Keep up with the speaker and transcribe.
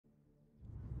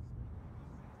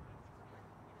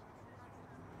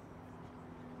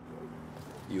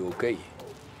You okay?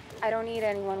 I don't need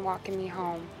anyone walking me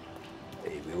home.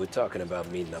 Hey, we were talking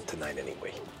about meeting up tonight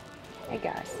anyway. I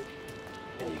guess.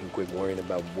 And you can quit worrying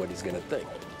about what he's gonna think.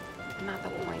 Not the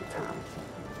point, Tom.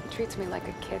 He treats me like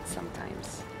a kid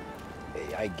sometimes.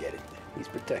 Hey, I get it. He's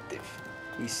protective.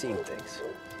 He's seen things.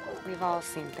 We've all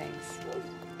seen things.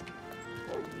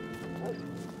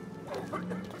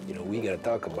 You know, we gotta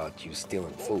talk about you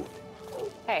stealing food.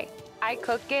 Hey, I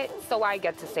cook it, so I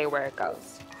get to say where it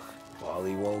goes.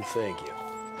 Wally won't thank you.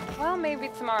 Well, maybe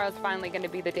tomorrow's finally gonna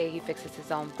be the day he fixes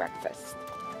his own breakfast.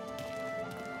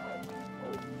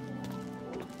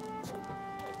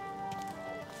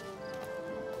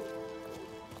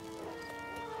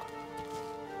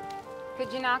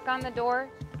 Could you knock on the door?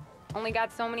 Only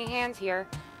got so many hands here.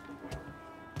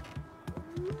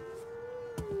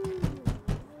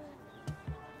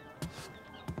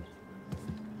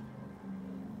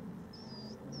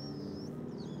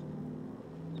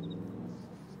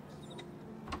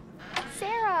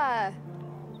 Sarah!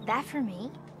 That for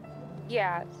me?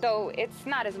 Yeah, though it's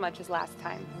not as much as last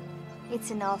time.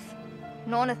 It's enough.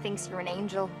 Nona thinks you're an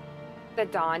angel. The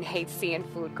Dawn hates seeing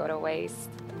food go to waste.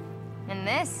 And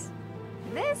this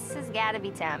has gotta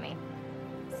be Tommy.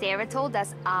 Sarah told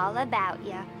us all about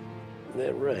you.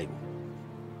 That right?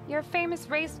 You're a famous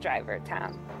race driver,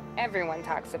 Tom. Everyone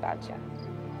talks about you.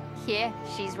 Yeah,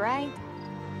 she's right.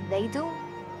 They do.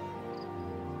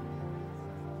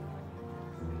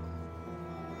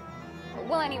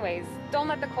 Well, anyways, don't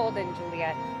let the cold in,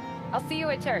 Juliet. I'll see you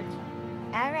at church.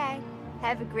 All right.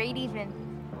 Have a great evening.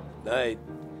 Night.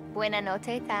 Buena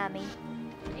noche, Tommy.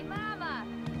 Hey, Mama!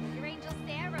 Your angel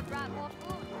Sarah brought more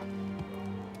food.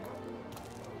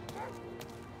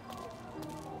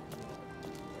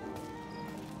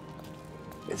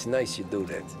 It's nice you do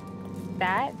that.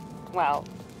 That? Well,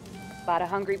 a lot of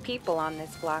hungry people on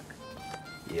this block.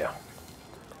 Yeah.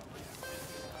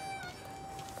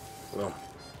 Well,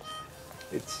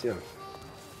 it's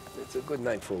a good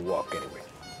night for a walk anyway.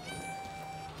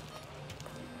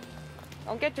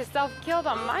 Don't get yourself killed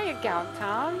on my account,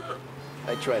 Tom.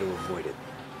 I try to avoid it.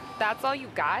 That's all you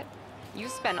got? You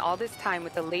spend all this time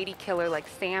with a lady killer like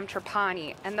Sam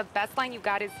Trapani, and the best line you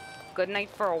got is, "Good night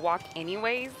for a walk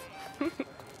anyways"?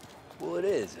 Well, it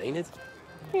is, ain't it?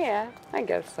 Yeah, I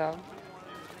guess so.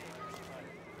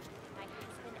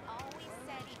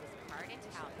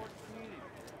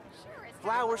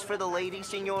 Flowers for the lady,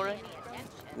 Signore?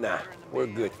 Nah, we're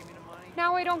good.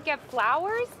 Now I don't get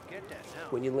flowers?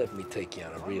 When you let me take you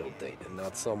on a real date and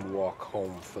not some walk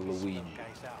home for Luigi,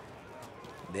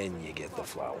 then you get the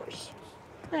flowers.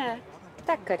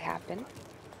 That could happen.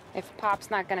 If Pop's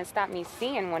not gonna stop me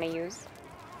seeing one of yous.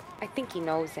 I think he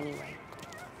knows anyway.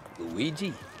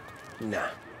 Luigi? Nah.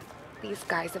 These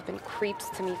guys have been creeps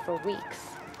to me for weeks.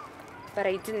 But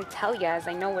I didn't tell you as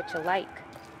I know what you like.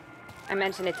 I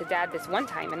mentioned it to Dad this one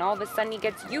time, and all of a sudden he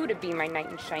gets you to be my knight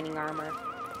in shining armor.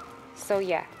 So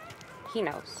yeah, he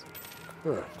knows.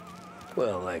 Huh.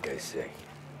 Well, like I say,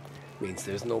 means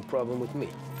there's no problem with me.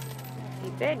 If he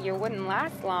did, you wouldn't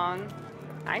last long.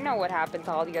 I know what happened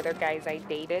to all the other guys I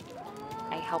dated.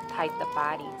 I helped hide the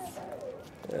bodies.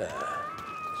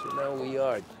 So now we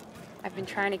are. I've been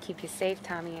trying to keep you safe,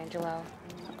 Tommy Angelo.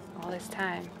 All this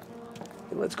time.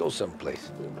 Hey, let's go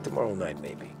someplace. Tomorrow night,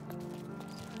 maybe.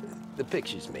 The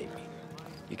pictures, maybe.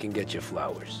 You can get your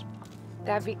flowers.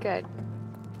 That'd be good.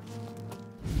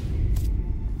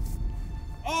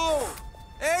 Oh!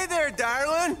 Hey there,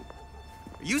 darling!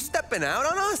 Are you stepping out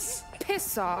on us?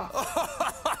 Piss off.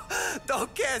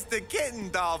 Don't cast the kitten,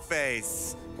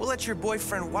 dollface. We'll let your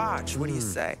boyfriend watch. What do you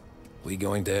say? We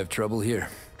going to have trouble here?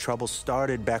 Trouble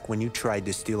started back when you tried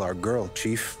to steal our girl,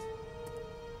 Chief.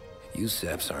 You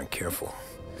saps aren't careful.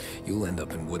 You'll end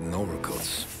up in wooden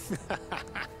overcoats.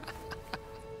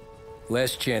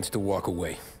 Last chance to walk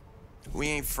away. We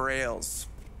ain't frails.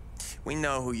 We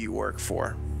know who you work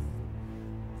for.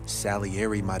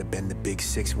 Salieri might have been the big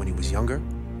six when he was younger,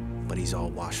 but he's all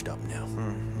washed up now.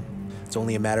 It's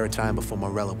only a matter of time before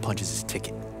Morello punches his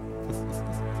ticket.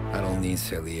 I don't need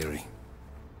Salieri.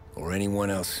 Or anyone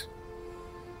else.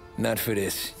 Not for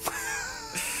this.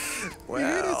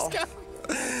 Well,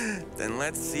 then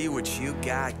let's see what you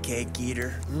got, cake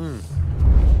eater.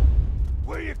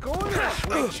 Where you going,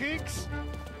 sweet cheeks?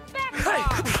 Back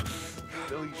off!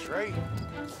 Billy's right.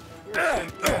 You're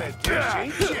a dish,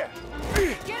 ain't ya?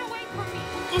 Get away from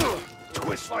me!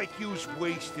 Twist like you's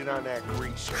wasted on that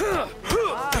grease.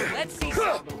 Let's see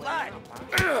some blood.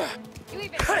 You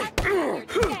even touch me, you're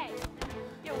dead!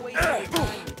 You're wasting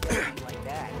time like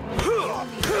that.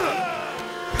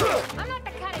 I'm not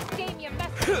the kind of game you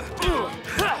mess with.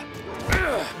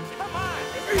 Come on,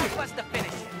 let's help us to finish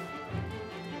it.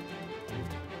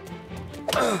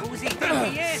 Who's he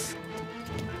think he is?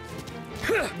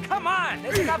 Come on,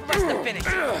 there's enough of us to finish.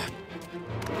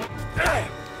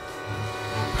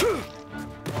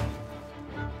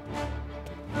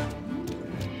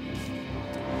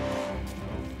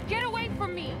 Get away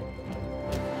from me!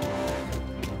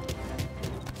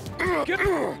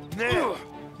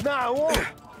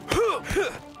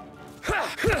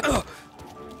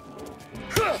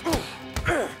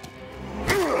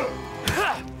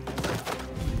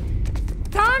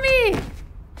 Tommy!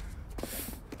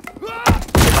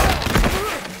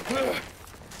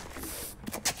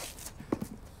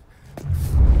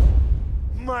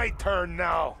 My turn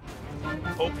now.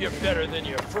 Hope you're better than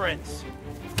your friends.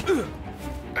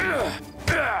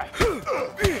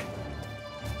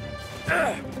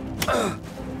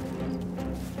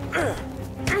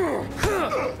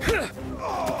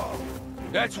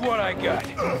 That's what I got,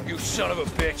 you son of a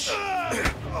bitch.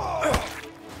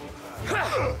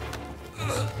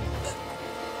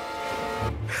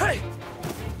 Hey!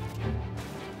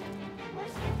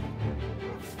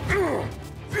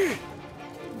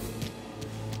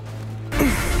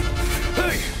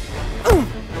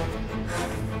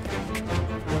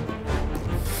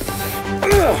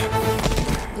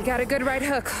 You got a good right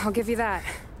hook, I'll give you that.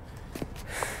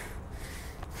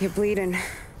 You're bleeding.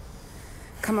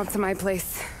 Come up to my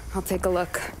place. I'll take a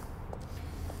look.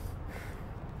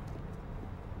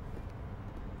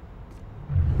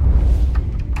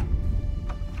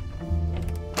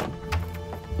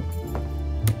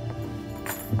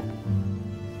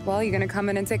 Well, you gonna come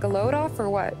in and take a load off, or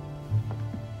what?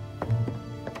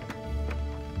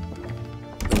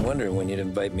 Been wondering when you'd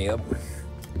invite me up.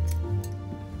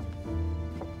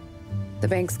 The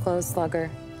bank's closed,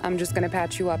 Slugger. I'm just gonna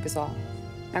patch you up is all.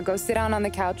 Now go sit down on the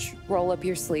couch, roll up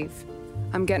your sleeve.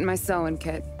 I'm getting my sewing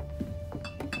kit.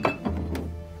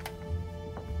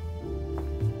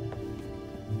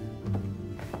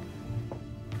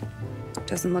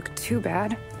 Doesn't look too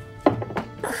bad.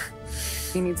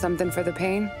 You need something for the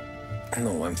pain?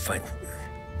 No, I'm fine.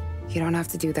 You don't have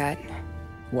to do that.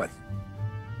 What?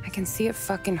 I can see it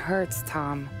fucking hurts,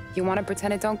 Tom. You want to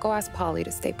pretend it don't? Go ask Polly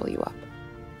to staple you up.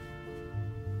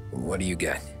 What do you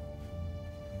got?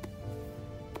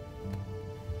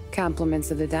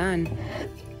 Compliments of the Don.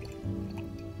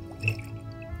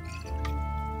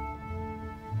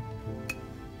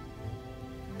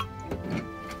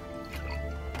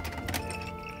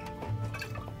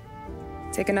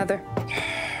 Take another.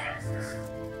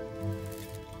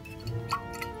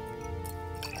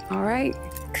 All right.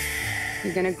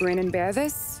 You gonna grin and bear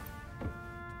this?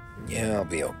 Yeah, I'll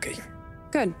be okay.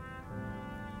 Good.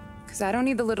 Because I don't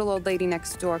need the little old lady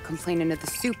next door complaining to the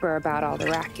super about all the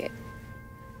racket.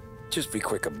 Just be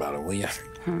quick about it, will ya?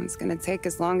 It's gonna take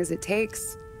as long as it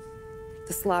takes.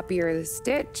 The sloppier the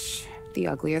stitch, the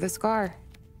uglier the scar.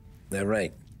 That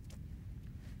right.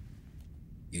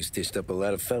 You stitched up a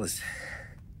lot of fellas.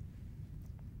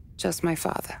 Just my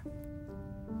father.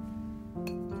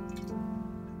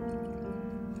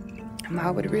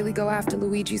 Ma would really go after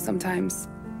Luigi sometimes.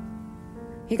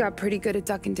 He got pretty good at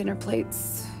ducking dinner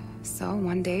plates. So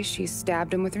one day she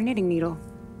stabbed him with her knitting needle.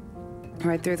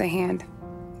 Right through the hand.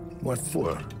 What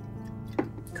for?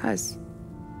 'Cause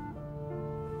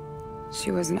she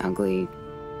was an ugly,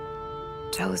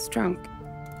 jealous drunk.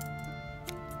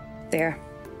 There.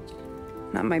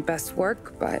 Not my best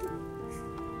work, but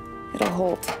it'll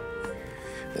hold.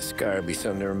 The scar will be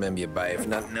something to remember you by, if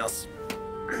nothing else.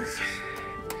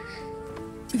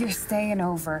 You're staying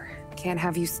over. Can't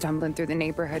have you stumbling through the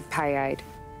neighborhood pie-eyed.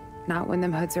 Not when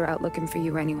them hoods are out looking for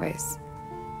you anyways.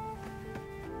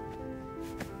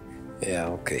 Yeah,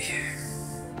 okay.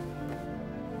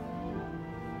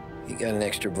 You got an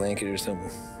extra blanket or something?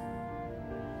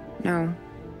 No.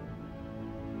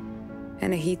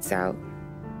 And the heat's out.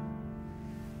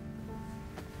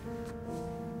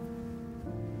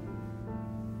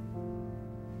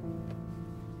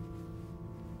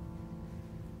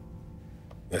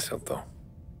 That's all though.